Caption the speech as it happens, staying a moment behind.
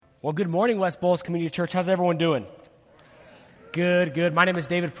Well, good morning, West Bowles Community Church. How's everyone doing? Good. My name is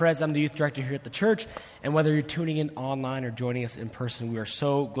David Perez. I'm the youth director here at the church. And whether you're tuning in online or joining us in person, we are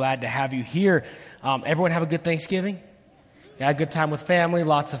so glad to have you here. Everyone have a good Thanksgiving? Yeah, a good time with family,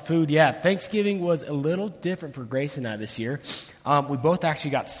 lots of food. Yeah, Thanksgiving was a little different for Grace and I this year. We both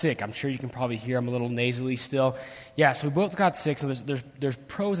actually got sick. I'm sure you can probably hear I'm a little nasally still. Yeah, so we both got sick. So there's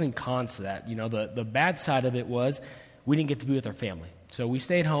pros and cons to that. You know, the bad side of it was we didn't get to be with our family. So we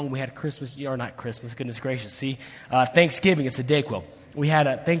stayed home. We had Christmas, or not Christmas, goodness gracious. See, Thanksgiving, it's a Dayquil. We had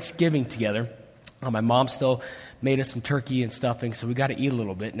a Thanksgiving together. My mom still made us some turkey and stuffing, so we got to eat a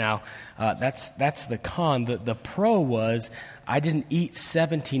little bit. Now, that's the con. The pro was I didn't eat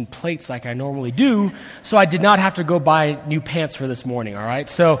 17 plates like I normally do, so I did not have to go buy new pants for this morning, all right?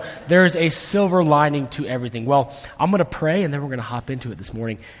 So there's a silver lining to everything. Well, I'm going to pray, and then we're going to hop into it this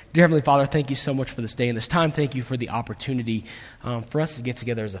morning. Dear Heavenly Father, thank you so much for this day and this time. Thank you for the opportunity for us to get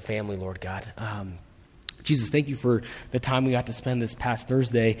together as a family, Lord God. Jesus, thank you for the time we got to spend this past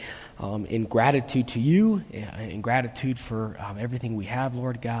Thursday in gratitude to you, in gratitude for everything we have,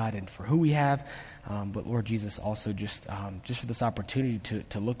 Lord God, and for who we have. But Lord Jesus, also just for this opportunity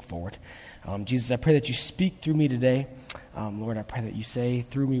to look forward. Jesus, I pray that you speak through me today. Lord, I pray that you say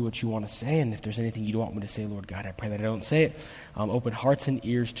through me what you want to say, and if there's anything you don't want me to say, Lord God, I pray that I don't say it. Open hearts and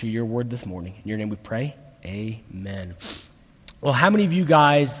ears to your word this morning. In your name we pray, amen. Well, how many of you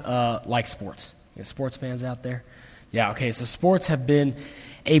guys like sports? You sports fans out there? Yeah, okay, so sports have been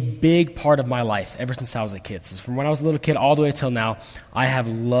a big part of my life ever since I was a kid. So from when I was a little kid all the way till now, I have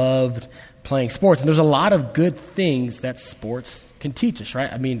loved playing sports. And there's a lot of good things that sports can teach us,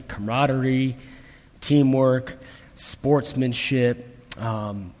 right? I mean, camaraderie, teamwork, sportsmanship,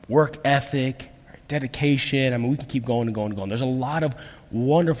 work ethic, dedication. I mean, we can keep going and going and going. There's a lot of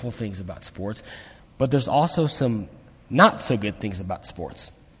wonderful things about sports, but there's also some not so good things about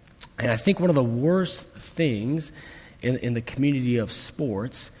sports. And I think one of the worst things in the community of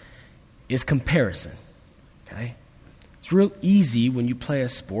sports is comparison, okay? It's real easy when you play a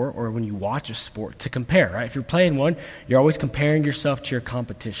sport or when you watch a sport to compare, right? If you're playing one, you're always comparing yourself to your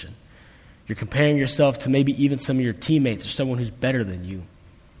competition. You're comparing yourself to maybe even some of your teammates or someone who's better than you.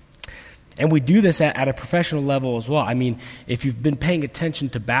 And we do this at a professional level as well. I mean, if you've been paying attention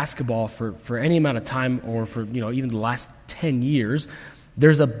to basketball for any amount of time or for, even the last 10 years,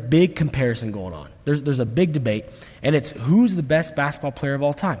 there's a big comparison going on. There's a big debate, and it's who's the best basketball player of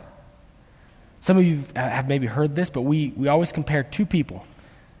all time. Some of you have maybe heard this, but we always compare two people.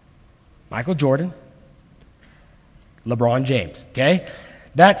 Michael Jordan, LeBron James, okay?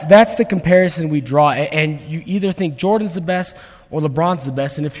 That's the comparison we draw, and you either think Jordan's the best or LeBron's the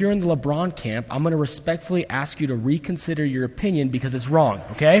best, and if you're in the LeBron camp, I'm going to respectfully ask you to reconsider your opinion because it's wrong,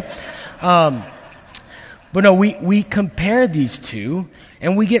 okay? But no, we compare these two,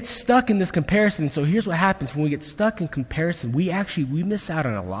 and we get stuck in this comparison. So here's what happens. When we get stuck in comparison, we miss out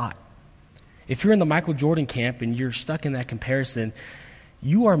on a lot. If you're in the Michael Jordan camp and you're stuck in that comparison,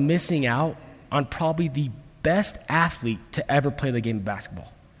 you are missing out on probably the best athlete to ever play the game of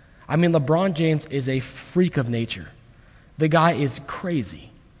basketball. I mean, LeBron James is a freak of nature. The guy is crazy.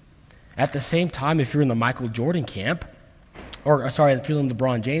 At the same time, if you're in the Michael Jordan camp, if you're in the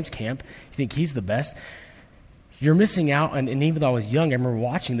LeBron James camp, you think he's the best, you're missing out, and even though I was young, I remember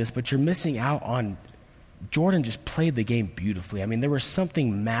watching this, but you're missing out on Jordan just played the game beautifully. I mean, there was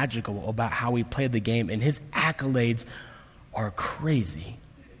something magical about how he played the game, and his accolades are crazy.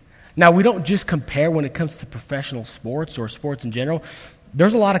 Now, we don't just compare when it comes to professional sports or sports in general.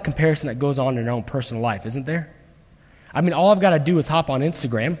 There's a lot of comparison that goes on in our own personal life, isn't there? I mean, all I've got to do is hop on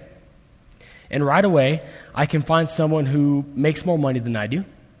Instagram, and right away, I can find someone who makes more money than I do.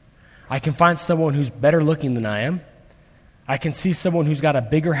 I can find someone who's better looking than I am. I can see someone who's got a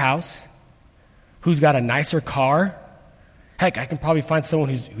bigger house, who's got a nicer car. Heck, I can probably find someone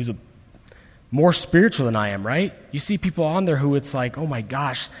who's more spiritual than I am, right? You see people on there who it's like, oh my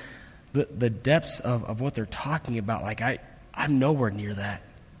gosh, the depths of what they're talking about, like I'm nowhere near that.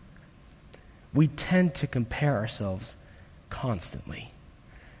 We tend to compare ourselves constantly.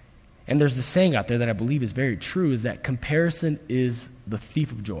 And there's a saying out there that I believe is very true, is that comparison is the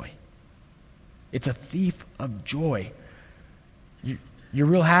thief of joy. It's a thief of joy. You're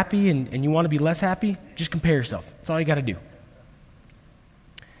real happy and you want to be less happy? Just compare yourself. That's all you got to do.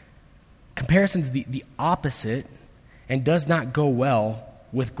 Comparison's the opposite and does not go well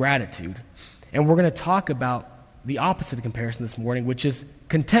with gratitude. And we're going to talk about the opposite of comparison this morning, which is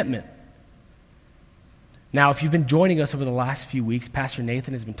contentment. Now, if you've been joining us over the last few weeks, Pastor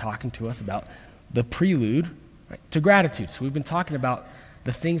Nathan has been talking to us about the prelude to gratitude. So we've been talking about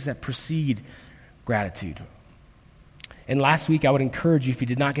the things that precede gratitude. And last week, I would encourage you, if you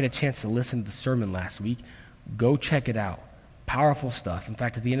did not get a chance to listen to the sermon last week, go check it out. Powerful stuff. In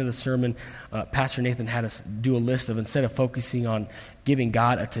fact, at the end of the sermon, Pastor Nathan had us do a list of, instead of focusing on giving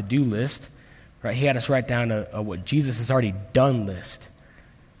God a to-do list, right, he had us write down a what Jesus has already done list.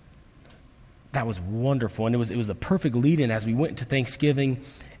 That was wonderful, and it was the perfect lead-in as we went into Thanksgiving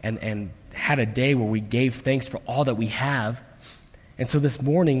and had a day where we gave thanks for all that we have. And so this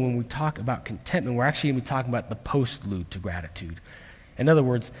morning, when we talk about contentment, we're actually going to be talking about the postlude to gratitude. In other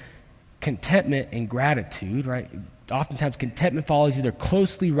words, contentment and gratitude, right? Oftentimes contentment follows either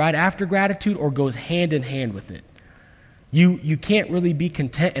closely right after gratitude or goes hand in hand with it. You can't really be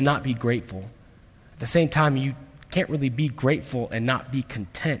content and not be grateful. At the same time, you can't really be grateful and not be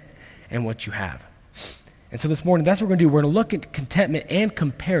content in what you have. And so this morning, that's what we're going to do. We're going to look at contentment and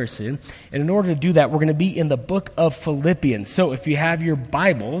comparison. And in order to do that, we're going to be in the book of Philippians. So if you have your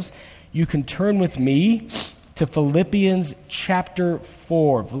Bibles, you can turn with me to Philippians chapter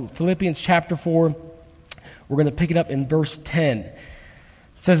 4. Philippians chapter 4, we're going to pick it up in verse 10. It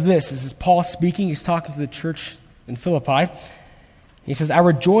says this is Paul speaking. He's talking to the church in Philippi. He says, I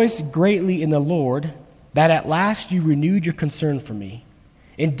rejoice greatly in the Lord that at last you renewed your concern for me.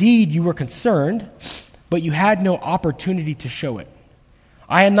 Indeed, you were concerned, but you had no opportunity to show it.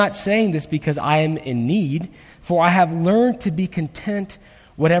 I am not saying this because I am in need, for I have learned to be content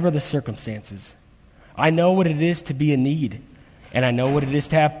whatever the circumstances. I know what it is to be in need, and I know what it is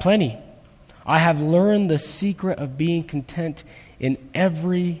to have plenty. I have learned the secret of being content in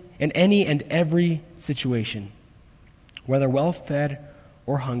any and every situation, whether well-fed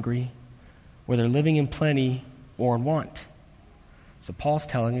or hungry, whether living in plenty or in want. So Paul's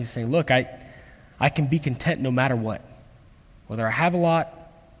telling, he's saying, look, I can be content no matter what. Whether I have a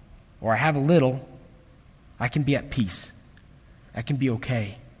lot or I have a little, I can be at peace. I can be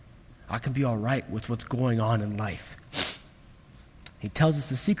okay. I can be all right with what's going on in life. He tells us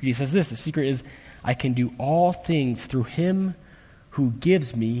the secret. He says this, the secret is, I can do all things through him who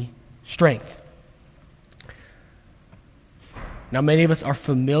gives me strength. Now, many of us are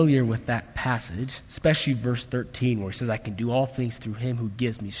familiar with that passage, especially verse 13, where he says, I can do all things through him who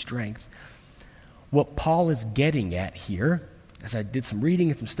gives me strength. What Paul is getting at here, as I did some reading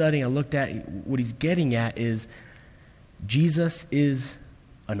and some studying, I looked at what he's getting at is Jesus is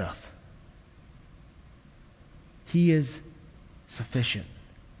enough. He is sufficient.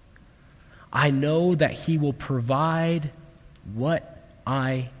 I know that he will provide what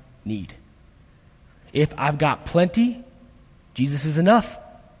I need. If I've got plenty, Jesus is enough.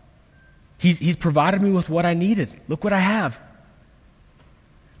 He's provided me with what I needed. Look what I have.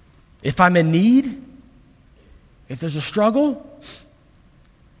 If I'm in need, if there's a struggle,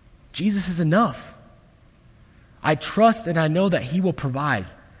 Jesus is enough. I trust and I know that he will provide.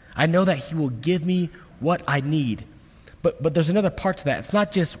 I know that he will give me what I need. But there's another part to that. It's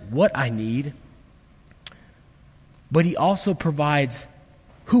not just what I need, but he also provides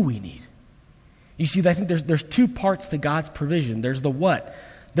who we need. You see, I think there's two parts to God's provision. There's the what.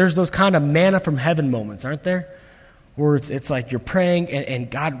 There's those kind of manna from heaven moments, aren't there? Where it's like you're praying and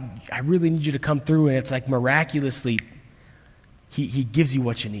God, I really need you to come through, and it's like miraculously he gives you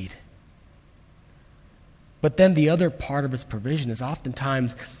what you need. But then the other part of his provision is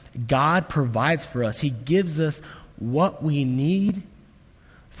oftentimes God provides for us. He gives us what we need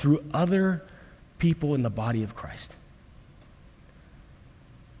through other people in the body of Christ.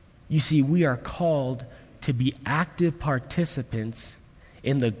 You see, we are called to be active participants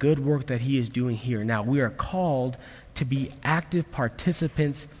in the good work that he is doing here. Now, we are called to be active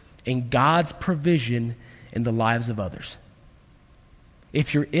participants in God's provision in the lives of others.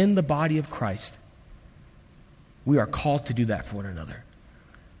 If you're in the body of Christ, we are called to do that for one another.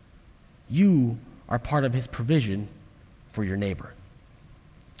 You are part of his provision for your neighbor.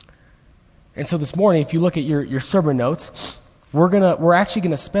 And so this morning, if you look at your sermon notes, we're actually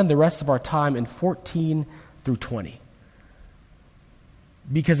going to spend the rest of our time in 14 through 20.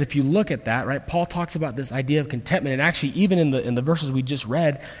 Because if you look at that, right, Paul talks about this idea of contentment, and actually even in the verses we just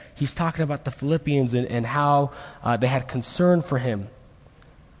read, he's talking about the Philippians and how they had concern for him.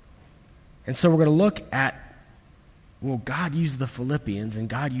 And so we're going to look at, well, God used the Philippians and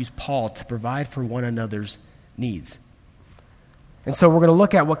God used Paul to provide for one another's needs. And so we're going to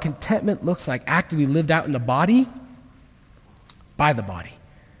look at what contentment looks like actively lived out in the body, by the body.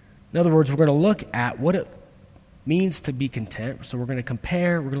 In other words, we're going to look at what it means to be content. So we're going to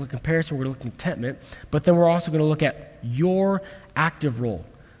compare, we're going to look at comparison, we're going to look at contentment, but then we're also going to look at your active role,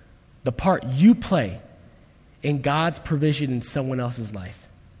 the part you play in God's provision in someone else's life,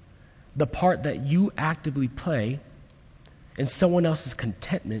 the part that you actively play in someone else's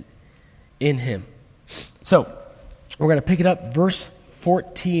contentment in him. So, We're going to pick it up. Verse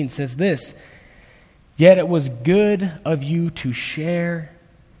 14 says this, "Yet it was good of you to share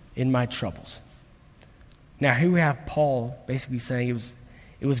in my troubles." Now here we have Paul basically saying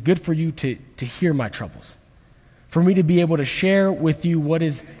it was good for you to hear my troubles, for me to be able to share with you what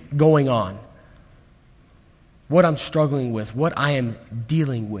is going on, what I'm struggling with, what I am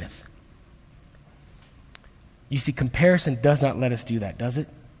dealing with. You see, comparison does not let us do that, does it?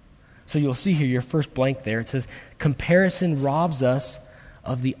 So you'll see here, your first blank there, it says, comparison robs us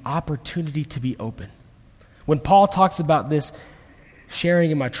of the opportunity to be open. When Paul talks about this,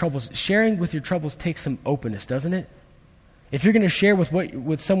 sharing in my troubles, sharing with your troubles takes some openness, doesn't it? If you're going to share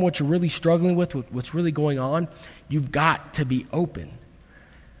with someone what you're really struggling with, what's really going on, you've got to be open.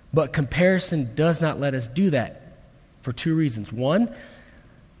 But comparison does not let us do that for two reasons. One,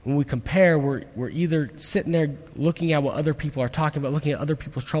 when we compare, we're either sitting there looking at what other people are talking about, looking at other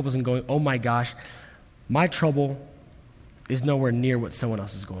people's troubles and going, oh my gosh, my trouble is nowhere near what someone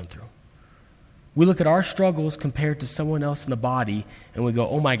else is going through. We look at our struggles compared to someone else in the body and we go,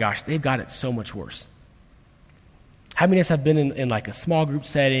 oh my gosh, they've got it so much worse. How many of us have been in like a small group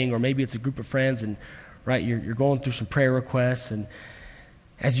setting, or maybe it's a group of friends, and right, you're going through some prayer requests, and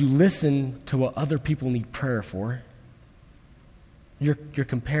as you listen to what other people need prayer for, you're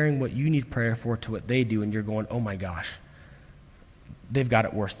comparing what you need prayer for to what they do, and you're going, oh my gosh, they've got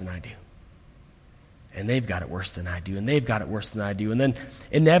it worse than I do. And they've got it worse than I do, and they've got it worse than I do. And then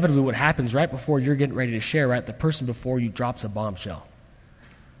inevitably what happens right before you're getting ready to share, right, the person before you drops a bombshell.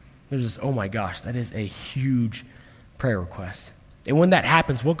 There's this, oh my gosh, that is a huge prayer request. And when that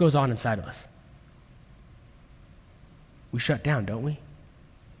happens, what goes on inside of us? We shut down, don't we?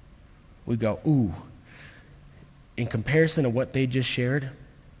 We go, ooh, in comparison to what they just shared,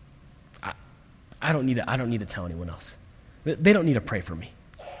 I don't need to tell anyone else. They don't need to pray for me.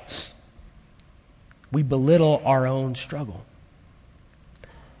 We belittle our own struggle.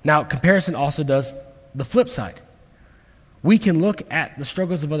 Now, comparison also does the flip side. We can look at the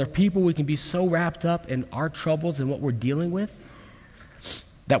struggles of other people. We can be so wrapped up in our troubles and what we're dealing with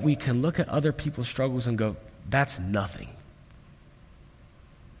that we can look at other people's struggles and go, that's nothing.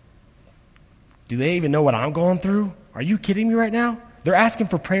 Do they even know what I'm going through? Are you kidding me right now? They're asking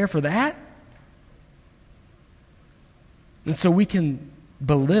for prayer for that? And so we can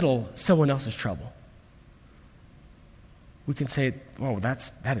belittle someone else's trouble. We can say, oh,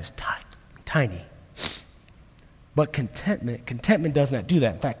 that is tiny. But contentment does not do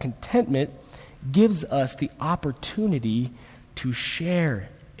that. In fact, contentment gives us the opportunity to share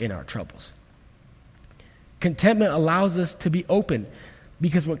in our troubles. Contentment allows us to be open,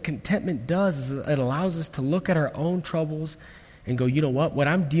 because what contentment does is it allows us to look at our own troubles and go, you know what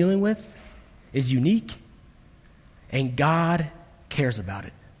I'm dealing with is unique, and God cares about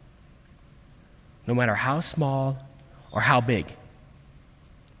it, no matter how small or how big.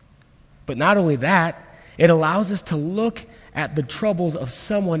 But not only that, it allows us to look at the troubles of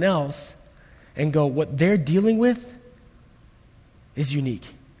someone else and go, what they're dealing with is unique.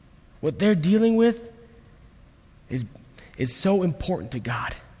 What they're dealing with is so important to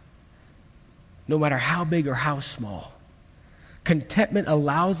God, no matter how big or how small. Contentment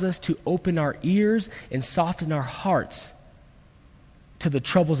allows us to open our ears and soften our hearts to the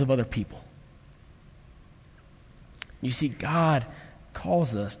troubles of other people. You see, God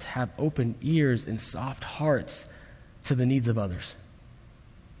calls us to have open ears and soft hearts to the needs of others,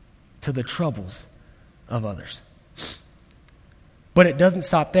 to the troubles of others. But it doesn't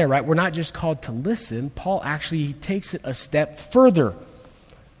stop there, right? We're not just called to listen. Paul actually takes it a step further.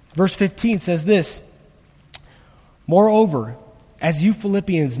 Verse 15 says this, "Moreover, as you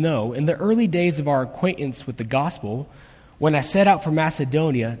Philippians know, in the early days of our acquaintance with the gospel, when I set out for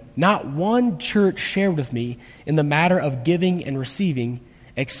Macedonia, not one church shared with me in the matter of giving and receiving,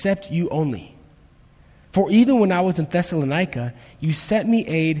 except you only. For even when I was in Thessalonica, you sent me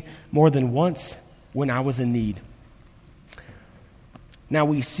aid more than once when I was in need." Now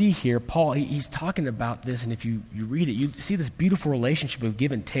we see here, Paul, he's talking about this, and if you read it, you see this beautiful relationship of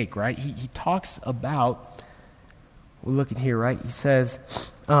give and take, right? He talks about, we're looking here, right? He says,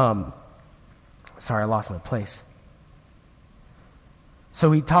 sorry, I lost my place.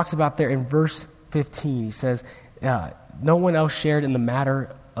 So he talks about there in verse 15, he says, no one else shared in the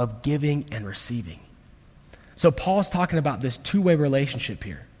matter of giving and receiving. So Paul's talking about this two-way relationship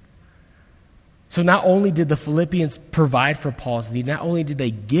here. So not only did the Philippians provide for Paul's need, not only did they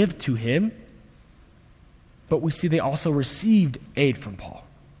give to him, but we see they also received aid from Paul.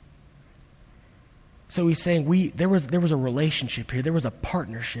 So he's saying there was a relationship here. There was a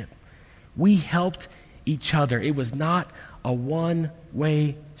partnership. We helped each other. It was not a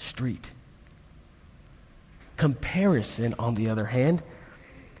one-way street. Comparison, on the other hand,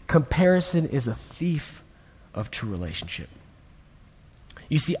 comparison is a thief of true relationship.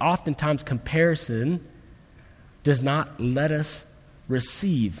 You see, oftentimes comparison does not let us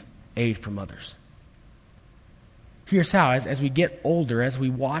receive aid from others. Here's how. As we get older, as we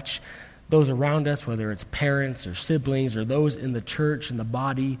watch those around us, whether it's parents or siblings or those in the church and the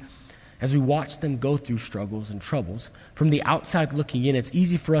body, as we watch them go through struggles and troubles, from the outside looking in, it's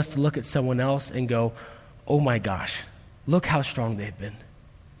easy for us to look at someone else and go, oh my gosh, look how strong they've been.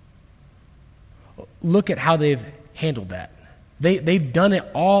 Look at how they've handled that. They've done it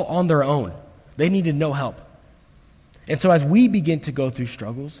all on their own. They needed no help. And so as we begin to go through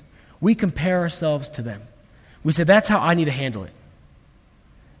struggles, we compare ourselves to them. We say, that's how I need to handle it.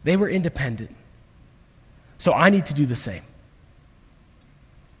 They were independent, so I need to do the same.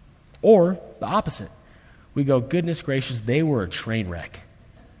 Or the opposite. We go, goodness gracious, they were a train wreck.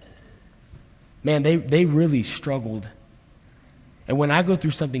 Man, they really struggled. And when I go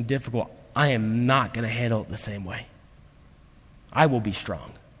through something difficult, I am not going to handle it the same way. I will be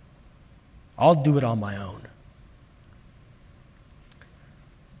strong. I'll do it on my own.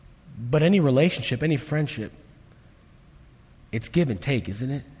 But any relationship, any friendship, it's give and take,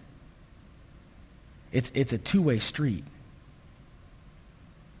 isn't it? It's a two-way street.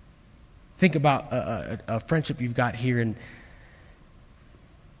 Think about a friendship you've got here, and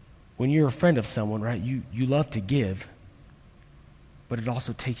when you're a friend of someone, right, you love to give, but it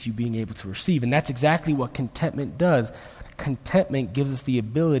also takes you being able to receive. And that's exactly what contentment does. Contentment gives us the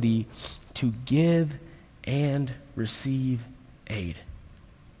ability to give and receive aid.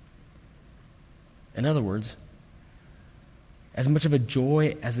 In other words, as much of a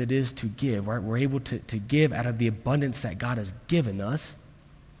joy as it is to give, right, we're able to give out of the abundance that God has given us.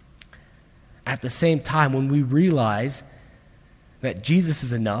 At the same time, when we realize that Jesus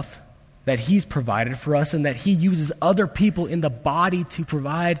is enough, that he's provided for us, and that he uses other people in the body to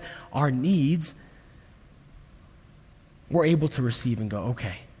provide our needs, we're able to receive and go,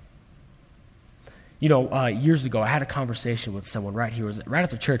 okay. You know, years ago, I had a conversation with someone right here. It was right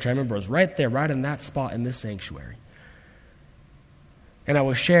at the church. I remember it was right there, right in that spot in this sanctuary. And I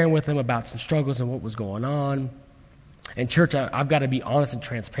was sharing with them about some struggles and what was going on. And church, I've got to be honest and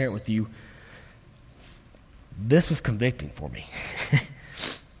transparent with you. This was convicting for me.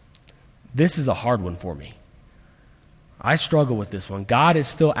 This is a hard one for me. I struggle with this one. God is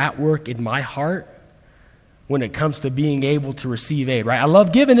still at work in my heart when it comes to being able to receive aid, right? I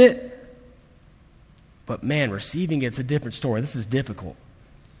love giving it, but man, receiving it's a different story. This is difficult.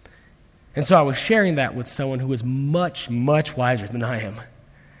 And so I was sharing that with someone who was much, much wiser than I am.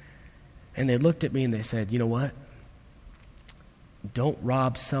 And they looked at me and they said, you know what? Don't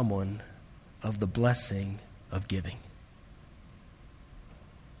rob someone of the blessing of giving.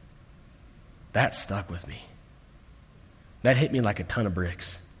 That stuck with me. That hit me like a ton of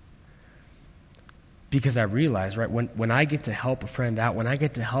bricks. Because I realized, right, when I get to help a friend out, when I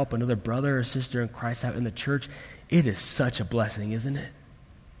get to help another brother or sister in Christ out in the church, it is such a blessing, isn't it?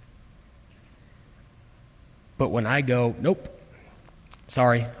 But when I go, nope,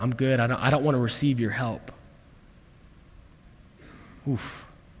 sorry, I'm good, I don't want to receive your help. Oof,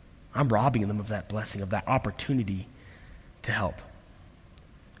 I'm robbing them of that blessing, of that opportunity to help.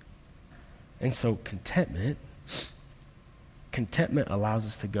 And so contentment allows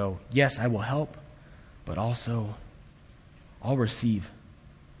us to go, yes, I will help, but also I'll receive.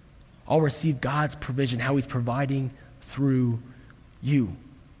 I'll receive God's provision, how he's providing through you.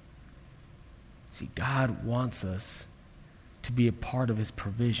 See, God wants us to be a part of his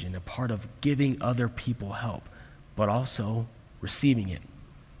provision, a part of giving other people help, but also receiving it.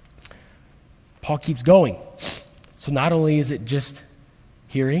 Paul keeps going. So not only is it just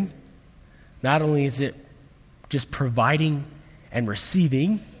hearing, not only is it just providing and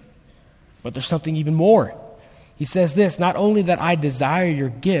receiving, but there's something even more. He says this, not only that I desire your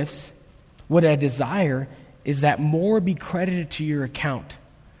gifts, what I desire is that more be credited to your account.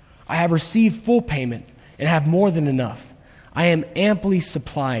 I have received full payment and have more than enough. I am amply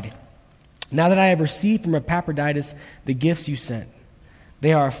supplied. Now that I have received from Epaphroditus the gifts you sent,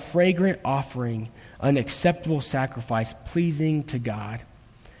 they are a fragrant offering, an acceptable sacrifice, pleasing to God.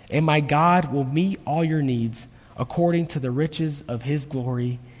 And my God will meet all your needs according to the riches of his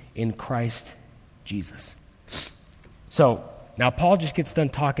glory in Christ Jesus. So, now Paul just gets done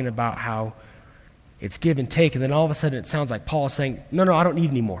talking about how it's give and take, and then all of a sudden it sounds like Paul is saying, no, I don't need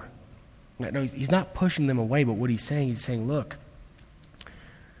any more. No, he's not pushing them away, but what he's saying, look,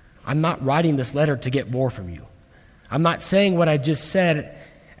 I'm not writing this letter to get more from you. I'm not saying what I just said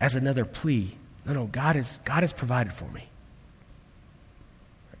as another plea. No, God has provided for me.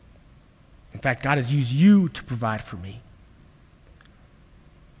 In fact, God has used you to provide for me.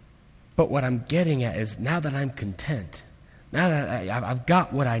 But what I'm getting at is now that I'm content, now that I've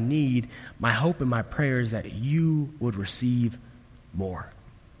got what I need, my hope and my prayer is that you would receive more.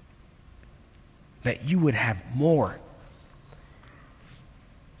 That you would have more.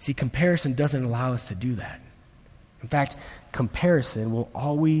 See, comparison doesn't allow us to do that. In fact, comparison will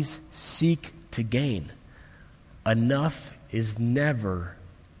always seek to gain. Enough is never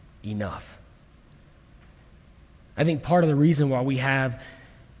enough. I think part of the reason why we have,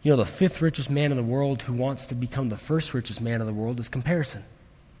 the fifth richest man in the world who wants to become the first richest man in the world is comparison.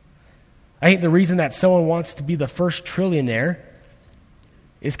 I think the reason that someone wants to be the first trillionaire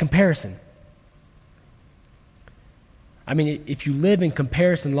is comparison. I mean, if you live in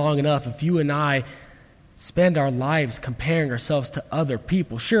comparison long enough, if you and I spend our lives comparing ourselves to other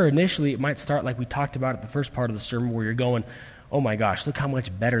people, sure, initially it might start like we talked about at the first part of the sermon where you're going, oh my gosh, look how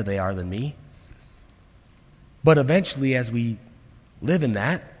much better they are than me. But eventually, as we live in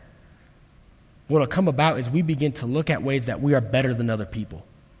that, what will come about is we begin to look at ways that we are better than other people.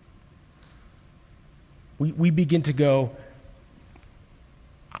 We begin to go,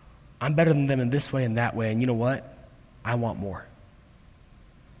 I'm better than them in this way and that way, and you know what? I want more.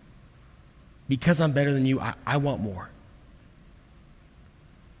 Because I'm better than you, I want more.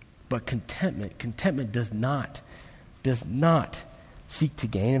 But contentment does not seek to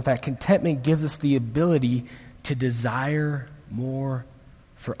gain. In fact, contentment gives us the ability to desire more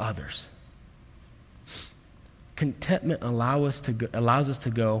for others. Contentment allows us to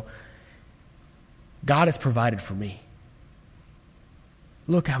go, God has provided for me.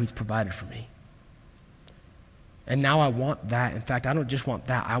 Look how he's provided for me. And now I want that. In fact, I don't just want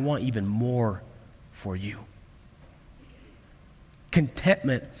that. I want even more for you.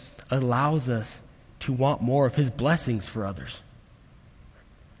 Contentment allows us to want more of his blessings for others.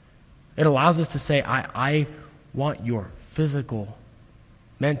 It allows us to say, I want your physical,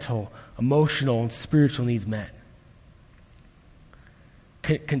 mental, emotional, and spiritual needs met.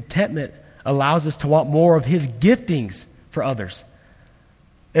 Contentment allows us to want more of his giftings for others.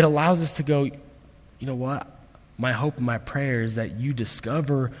 It allows us to go, you know what? My hope and my prayer is that you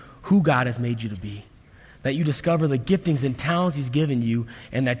discover who God has made you to be, that you discover the giftings and talents he's given you,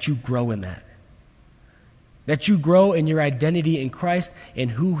 and that you grow in that. That you grow in your identity in Christ and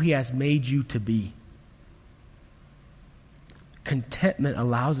who he has made you to be. Contentment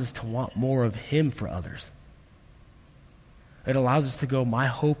allows us to want more of him for others. It allows us to go, my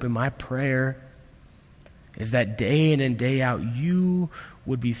hope and my prayer is that day in and day out you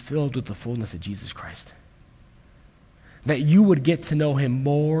would be filled with the fullness of Jesus Christ. That you would get to know him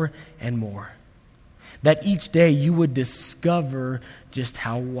more and more. That each day you would discover just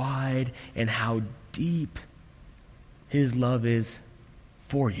how wide and how deep his love is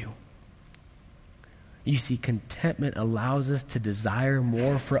for you. You see, contentment allows us to desire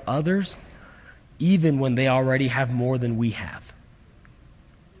more for others, even when they already have more than we have.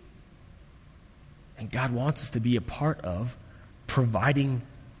 And God wants us to be a part of providing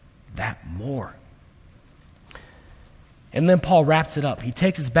that more. And then Paul wraps it up. He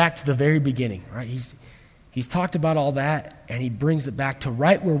takes us back to the very beginning, right? He's talked about all that, and he brings it back to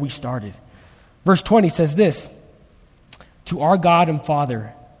right where we started. Verse 20 says this, "To our God and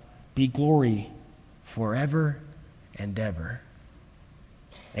Father be glory forever and ever.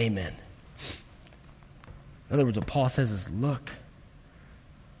 Amen." In other words, what Paul says is, look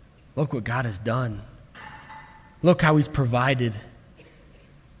what God has done. Look how he's provided.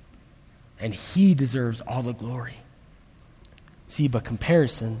 And he deserves all the glory. See, but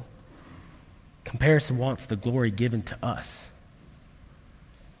comparison wants the glory given to us.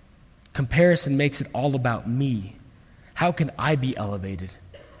 Comparison makes it all about me. How can I be elevated?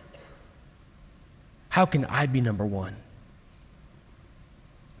 How can I be number one?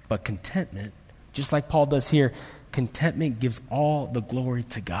 But contentment, just like Paul does here, contentment gives all the glory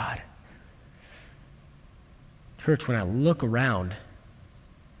to God. Church, when I look around,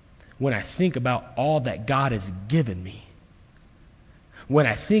 when I think about all that God has given me, when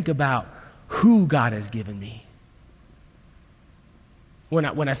I think about who God has given me, when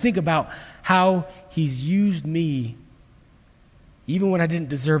I think about how he's used me, even when I didn't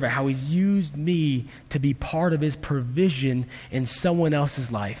deserve it, how he's used me to be part of his provision in someone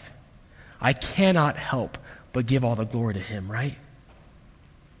else's life, I cannot help but give all the glory to him, right?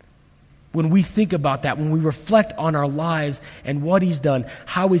 When we think about that, when we reflect on our lives and what he's done,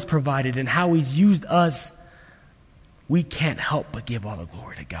 how he's provided, and how he's used us, we can't help but give all the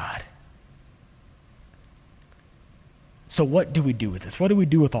glory to God. So what do we do with this? What do we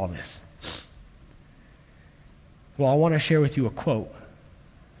do with all this? Well, I want to share with you a quote.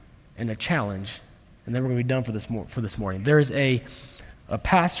 and a challenge, and then we're going to be done for this morning. There is a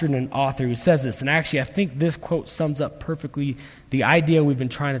pastor and an author who says this, and actually I think this quote sums up perfectly the idea we've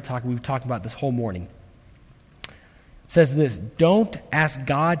talked about this whole morning. It says this: don't ask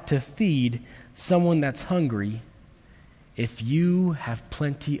God to feed someone that's hungry if you have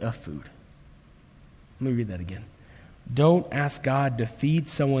plenty of food. Let me read that again. Don't ask God to feed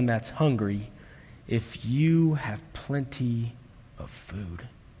someone that's hungry if you have plenty of food.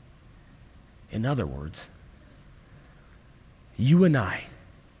 In other words, you and I,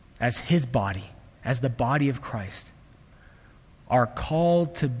 as his body, as the body of Christ, are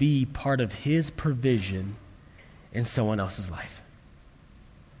called to be part of his provision in someone else's life.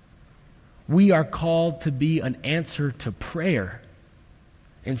 We are called to be an answer to prayer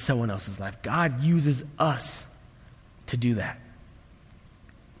in someone else's life. God uses us to do that.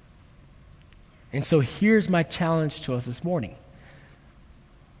 And so here's my challenge to us this morning.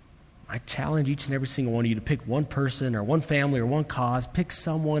 I challenge each and every single one of you to pick one person or one family or one cause. Pick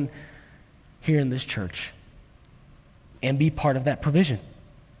someone here in this church and be part of that provision.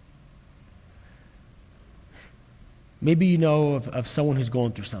 Maybe you know of someone who's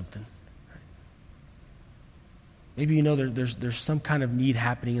going through something. Maybe you know there's some kind of need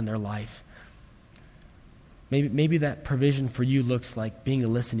happening in their life. Maybe that provision for you looks like being a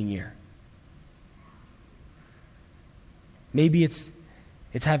listening ear. Maybe it's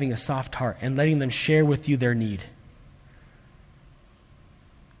having a soft heart and letting them share with you their need.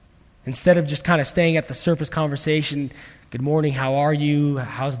 Instead of just kind of staying at the surface conversation, good morning, how are you?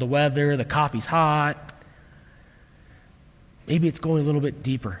 How's the weather? The coffee's hot. Maybe it's going a little bit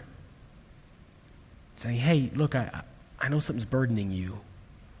deeper. Saying, hey, look, I know something's burdening you.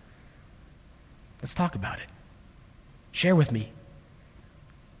 Let's talk about it. Share with me.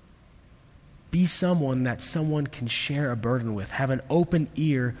 Be someone that someone can share a burden with. Have an open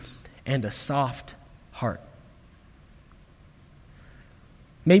ear and a soft heart.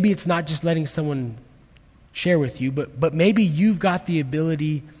 Maybe it's not just letting someone share with you, but maybe you've got the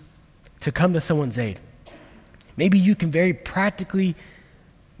ability to come to someone's aid. Maybe you can very practically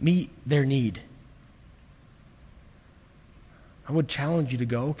meet their need. I would challenge you to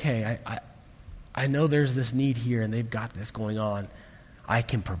go, okay, I know there's this need here and they've got this going on. I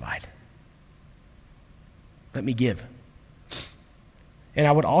can provide. Let me give. And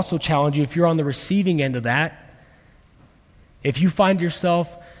I would also challenge you, if you're on the receiving end of that, if you find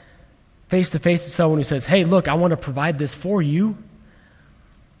yourself face to face with someone who says, hey, look, I want to provide this for you,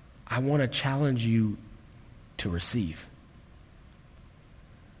 I want to challenge you to receive.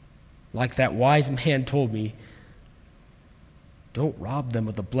 Like that wise man told me, don't rob them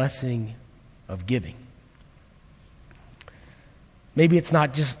of the blessing of giving. Maybe it's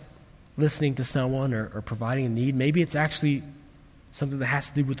not just listening to someone or providing a need. Maybe it's actually something that has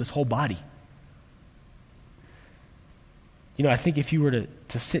to do with this whole body. You know, I think if you were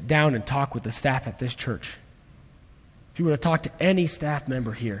to sit down and talk with the staff at this church, if you were to talk to any staff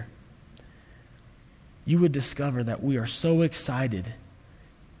member here, you would discover that we are so excited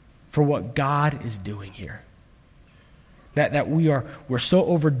for what God is doing here. That we're so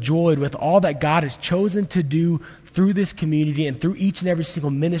overjoyed with all that God has chosen to do through this community and through each and every single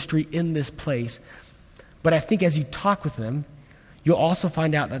ministry in this place. But I think as you talk with them, you'll also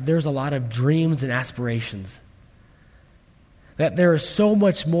find out that there's a lot of dreams and aspirations. That there is so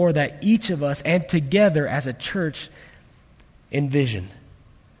much more that each of us and together as a church envision.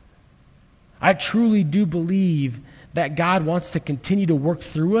 I truly do believe that God wants to continue to work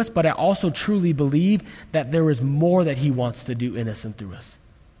through us, but I also truly believe that there is more that he wants to do in us and through us.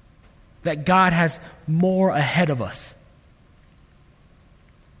 That God has more ahead of us.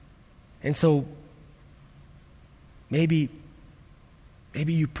 And so maybe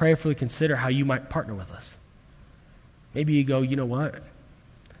you prayerfully consider how you might partner with us. Maybe you go, you know what?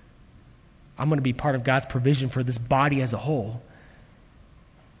 I'm going to be part of God's provision for this body as a whole.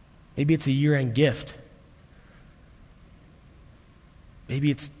 Maybe it's a year-end gift. Maybe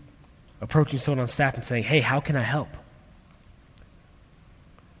it's approaching someone on staff and saying, hey, how can I help?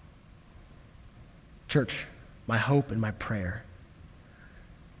 Church, my hope and my prayer,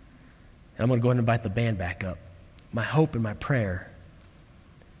 and I'm going to go ahead and invite the band back up. My hope and my prayer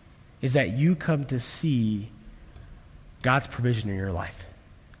is that you come to see God's provision in your life.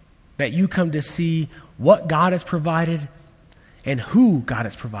 That you come to see what God has provided and who God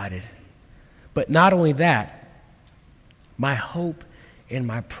has provided. But not only that, my hope and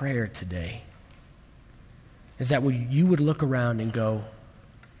my prayer today is that you would look around and go,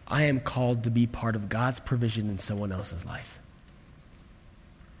 I am called to be part of God's provision in someone else's life.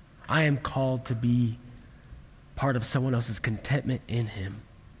 I am called to be part of someone else's contentment in him.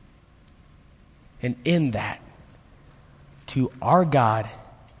 And in that, to our God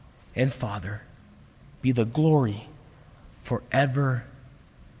and Father be the glory forever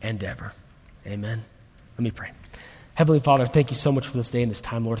and ever. Amen. Let me pray. Heavenly Father, thank you so much for this day and this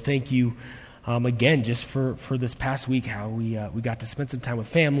time, Lord. Thank you again just for this past week, how we got to spend some time with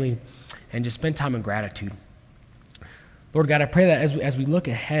family and just spend time in gratitude. Lord God, I pray that as we look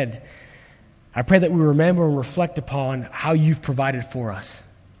ahead, I pray that we remember and reflect upon how you've provided for us.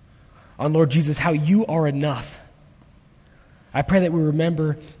 On Lord Jesus, how you are enough. I pray that we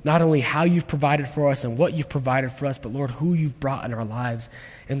remember not only how you've provided for us and what you've provided for us, but Lord, who you've brought in our lives.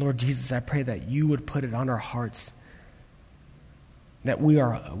 And Lord Jesus, I pray that you would put it on our hearts that we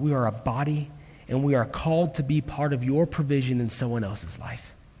are a body and we are called to be part of your provision in someone else's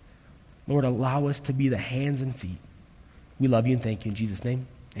life. Lord, allow us to be the hands and feet. We love you and thank you in Jesus' name.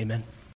 Amen.